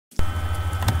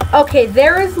Okay,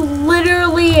 there is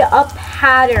literally a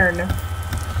pattern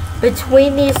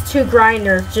between these two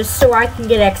grinders just so I can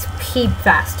get XP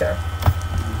faster.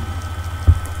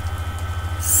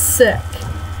 Sick.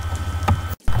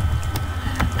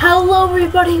 Hello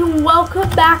everybody and welcome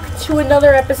back to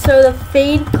another episode of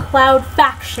Fade Cloud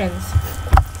Factions.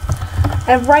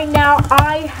 And right now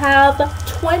I have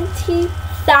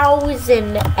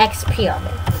 20,000 XP on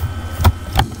me.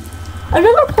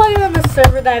 Another plugin on the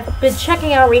server that I've been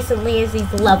checking out recently is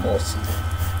these levels.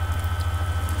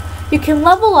 You can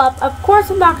level up. Of course,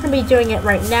 I'm not going to be doing it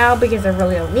right now because I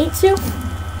really don't need to.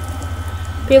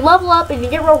 But you level up and you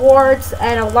get rewards,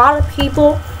 and a lot of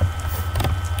people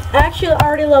actually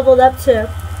already leveled up to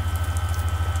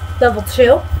level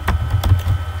 2.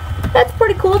 That's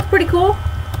pretty cool. It's pretty cool.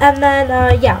 And then,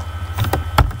 yeah.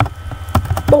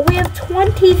 But we have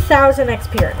 20,000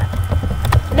 XP right now.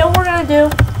 You know what we're going to do?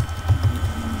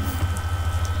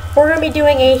 We're going to be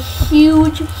doing a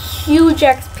huge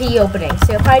XP opening.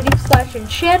 So if I do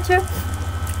 /enchanter,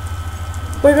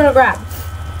 we're going to grab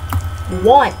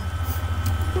 1,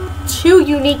 2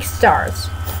 unique stars.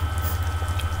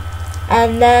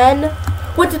 And then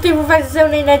 1, 2, 3, 4, 5, 6,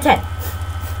 7, 8, 9, 10.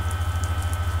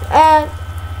 And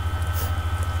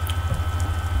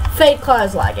Fade Cloud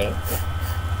is lagging.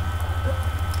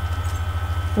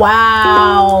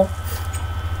 Wow.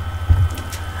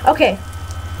 Okay.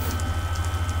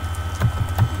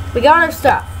 We got our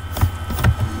stuff.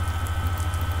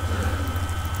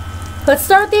 Let's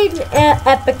start the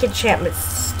epic enchantment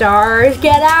stars.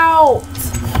 Get out!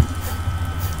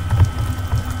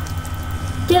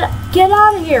 Get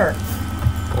out of here!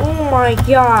 Oh my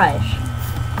gosh!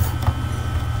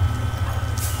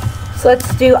 So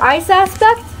let's do ice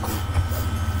aspect.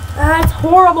 That's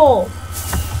horrible.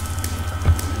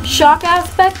 Shock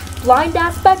aspect, blind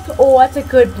aspect. Oh, that's a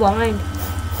good blind.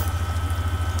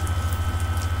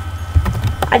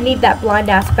 I need that blind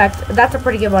aspect. That's a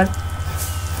pretty good one.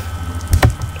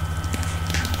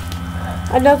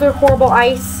 Another horrible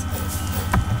ice.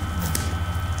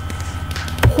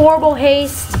 Horrible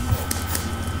haste.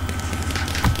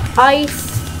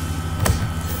 Ice.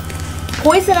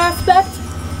 Poison aspect.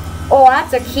 Oh,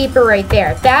 that's a keeper right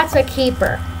there. That's a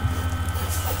keeper.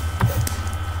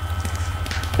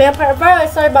 Vampire.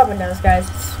 Sorry about my nose, guys.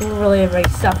 It's really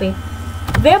stuffy.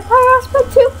 Vampire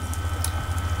aspect too.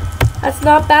 That's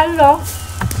not bad at all.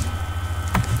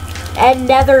 And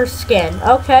nether skin.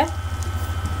 Okay.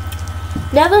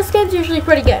 Nether skin's usually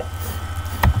pretty good.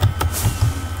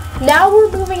 Now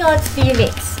we're moving on to the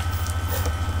uniques.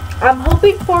 I'm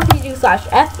hoping for PG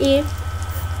 /FE.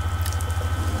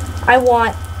 I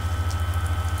want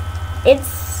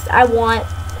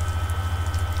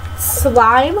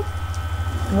slime,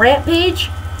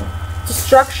 rampage,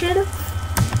 destruction,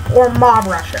 or mob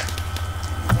rusher.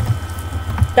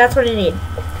 That's what I need.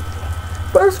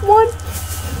 First one.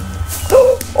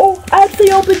 Oh, I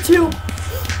actually opened 2.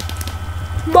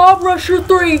 Mob Rusher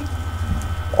 3.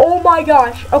 Oh my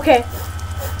gosh. Okay.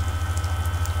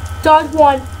 Dodge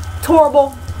 1. It's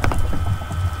horrible.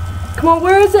 Come on,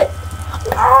 where is it?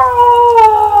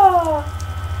 Oh!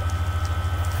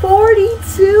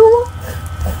 42?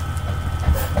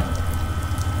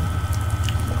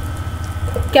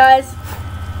 Guys,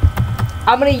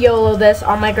 I'm gonna YOLO this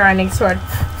on my grinding sword.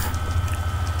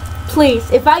 Please,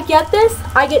 if I get this,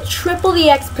 I get triple the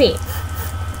XP.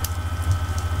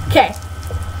 Okay.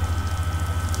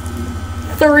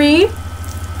 3.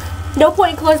 No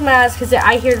point in closing my eyes because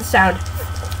I hear the sound.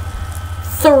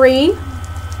 3,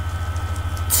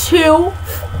 2,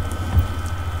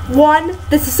 1.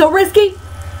 This is so risky.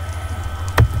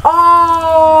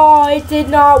 Oh, it did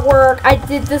not work.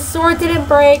 The sword didn't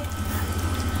break.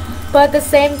 But at the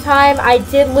same time, I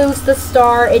did lose the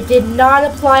star. It did not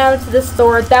apply onto the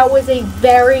sword. That was a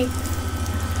very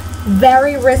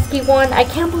risky one. I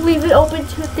can't believe it opened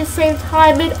 2 at the same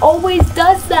time. It always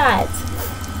does that.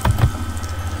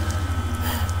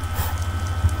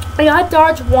 I got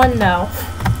dodge 1 though.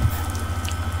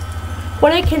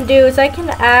 What I can do is I can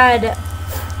add...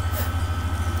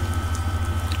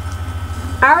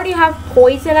 I already have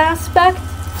poison aspect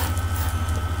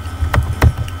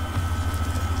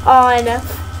on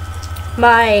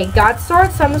my god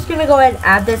sword, so I'm just gonna go ahead and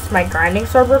add this to my grinding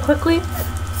sword real quickly.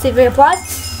 See if it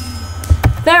applies.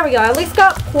 There we go. I at least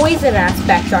got poison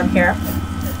aspect on here.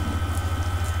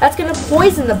 That's gonna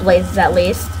poison the blazes at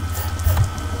least.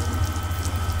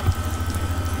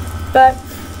 But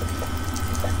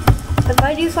if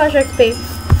I do /XP,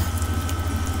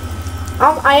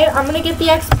 I'm gonna get the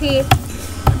XP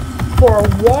for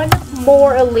 1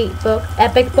 more elite book,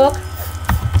 epic book.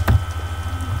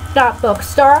 Not book,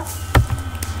 star.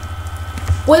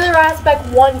 Wither aspect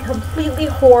 1, completely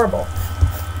horrible.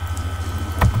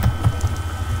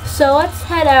 So let's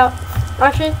head out.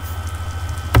 Actually,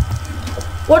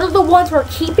 what are the ones we're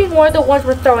keeping? What are the ones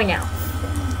we're throwing out?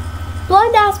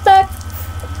 Blind aspect.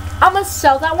 I'm gonna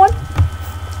sell that one.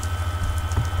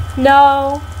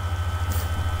 No.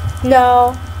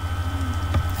 No.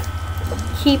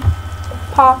 Keep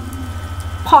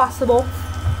possible.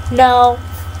 No.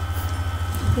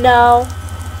 No.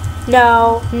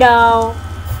 No. No.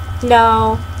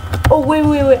 No. Oh, wait.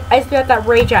 I just got that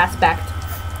rage aspect.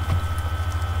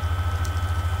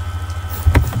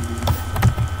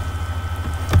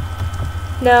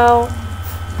 No.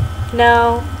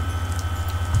 No.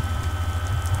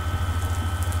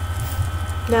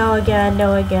 No again,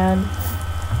 no again.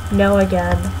 No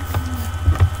again.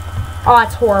 Oh,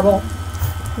 it's horrible.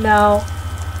 No.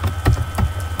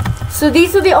 So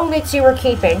these are the only 2 we're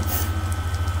keeping.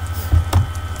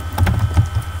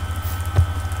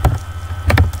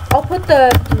 I'll put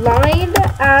the blind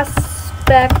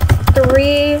aspect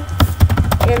 3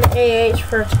 in AH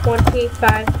for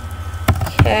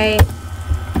 25k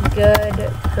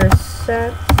good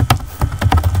percent.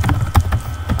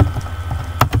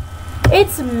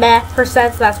 It's meh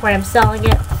percent, so that's why I'm selling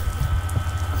it.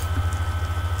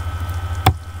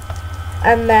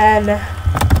 And then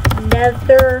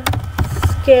nether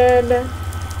skin.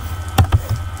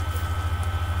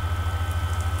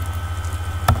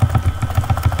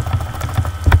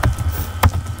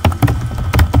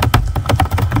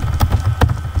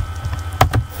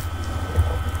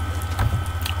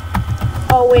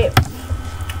 Oh wait,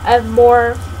 I have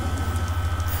more.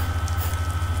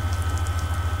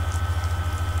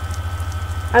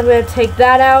 I'm going to take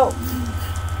that out,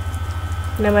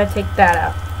 and I'm going to take that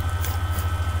out.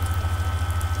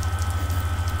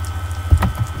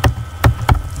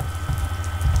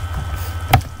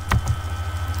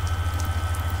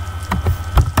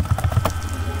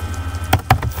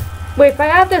 Wait, if I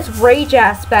add this rage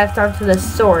aspect onto this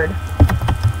sword,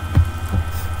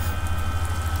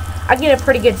 I get a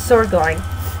pretty good sword going.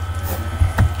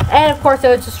 And of course it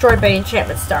was destroyed by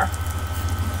enchantment star.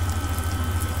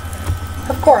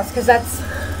 Of course, because that's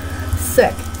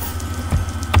sick.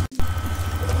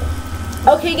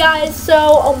 Okay guys,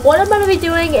 so what I'm going to be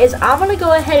doing is I'm going to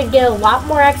go ahead and get a lot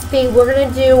more XP. We're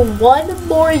going to do 1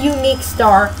 more unique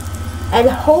star. And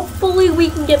hopefully we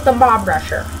can get the mob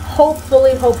rusher.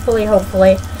 Hopefully.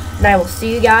 And I will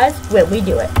see you guys when we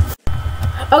do it.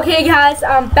 Okay guys,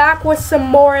 I'm back with some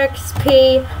more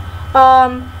XP.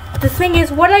 The thing is,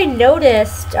 what I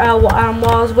noticed while I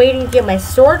was waiting to get my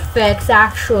sword fixed,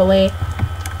 actually,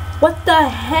 what the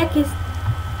heck is...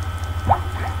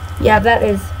 Yeah, that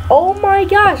is... Oh my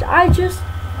gosh,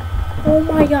 oh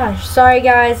my gosh. Sorry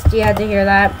guys, you had to hear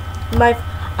that.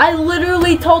 I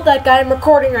literally told that guy I'm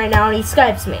recording right now and he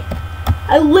Skypes me.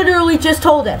 I literally just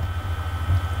told him.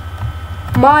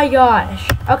 My gosh.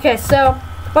 Okay, so,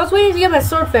 while I was waiting to get my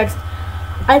sword fixed,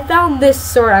 I found this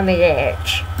sword on the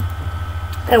AH.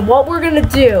 And what we're going to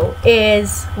do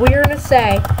is, we're going to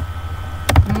say,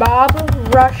 Mob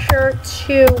Rusher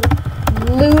 2,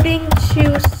 Looting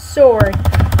 2 Sword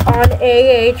on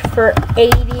AH for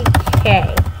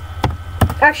 80k.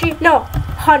 Actually, no,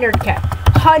 100k.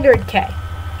 100k.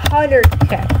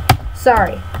 100k.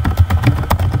 Sorry.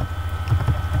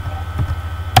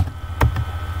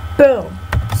 Boom.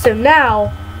 So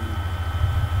now,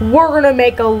 we're going to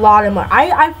make a lot of money.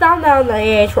 I found that on the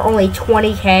AH for only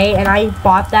 20k, and I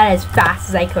bought that as fast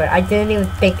as I could. I didn't even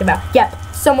think about it. Yep,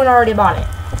 someone already bought it.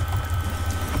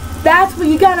 That's what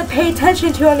you got to pay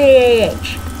attention to on the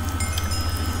AH.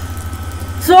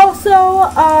 So also,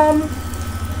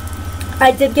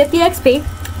 I did get the XP.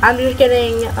 I'm just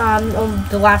getting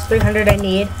the last 300 I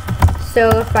need.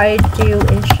 So if I do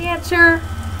Enchanter,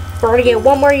 we're going to get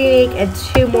 1 more unique and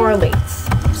 2 more elites.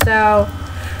 So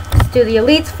let's do the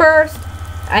elites first.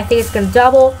 I think it's going to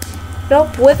double.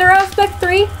 Nope, Wither Aspect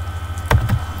 3.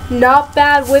 Not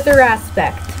bad Wither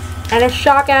Aspect. And a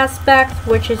Shock Aspect,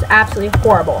 which is absolutely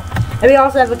horrible. And we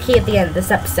also have a key at the end of this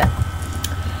episode.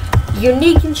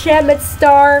 Unique Enchantment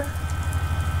Star.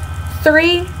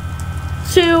 3,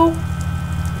 2,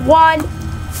 1.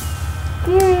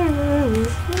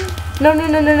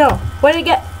 No. What did I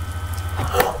get?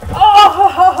 Oh!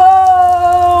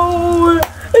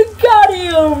 Got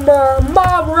him!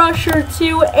 Mob Rusher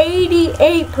 2,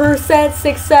 88%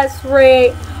 success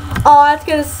rate. Oh, that's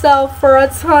gonna sell for a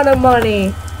ton of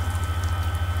money.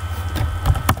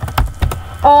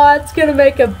 Oh, it's gonna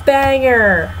make a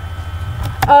banger.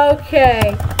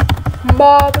 Okay.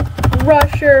 Mob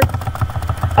Rusher.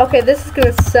 Okay, this is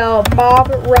gonna sell. Mob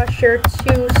Rusher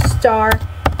 2 star,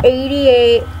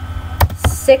 88,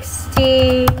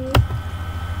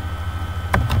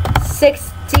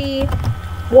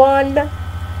 61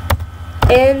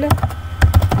 in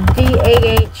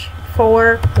DAH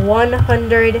for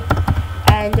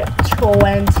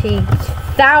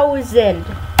 120,000.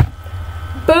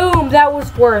 Boom, that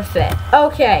was worth it.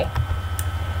 Okay.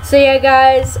 So yeah,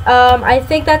 guys, I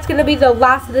think that's gonna be the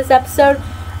last of this episode.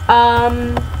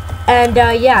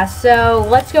 Yeah, so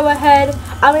let's go ahead.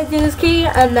 I'm gonna do this key,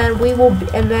 and then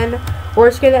we're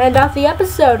just gonna end off the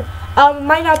episode. It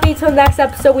might not be till next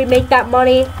episode we make that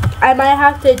money. I might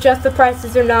have to adjust the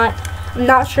prices or not. I'm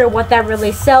not sure what that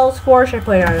really sells for. Should I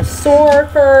put it on a store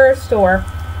first, or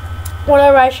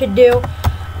whatever I should do?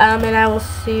 And I will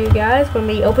see you guys when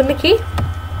we open the key.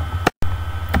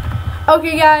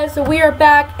 Okay, guys, so we are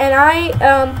back, and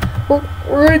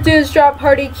we're gonna do this drop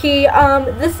party key.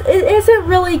 This isn't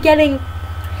really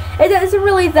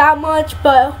that much,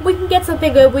 but we can get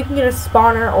something good. We can get a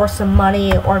spawner or some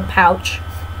money or a pouch.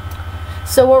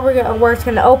 So we're just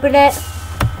gonna open it.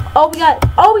 Oh, we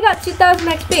got 2,000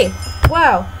 XP.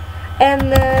 Wow.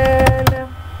 And then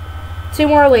 2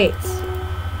 more elites.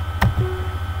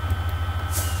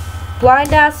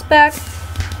 Blind aspect,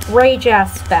 rage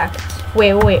aspect.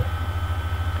 Wait.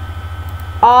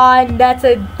 That's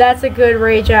a good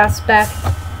rage aspect.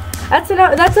 That's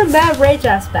a bad rage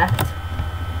aspect.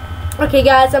 Okay,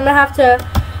 guys, I'm gonna have to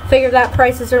figure that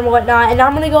prices and whatnot, and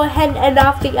I'm gonna go ahead and end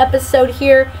off the episode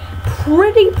here.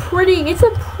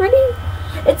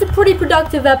 It's a pretty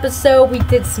productive episode. We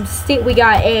did some we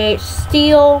got a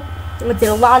steel. We did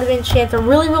a lot of enchants. A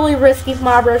really risky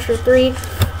mob rusher 3.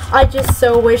 I just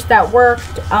so wish that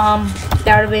worked. That would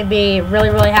have made me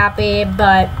really happy,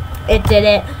 but it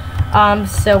didn't.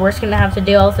 So we're just gonna have to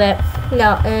deal with it.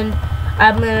 No, and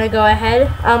I'm gonna go ahead.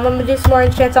 I'm gonna do some more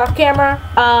enchants off camera.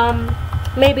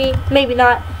 Maybe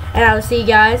not. And I will see you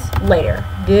guys later.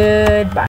 Goodbye.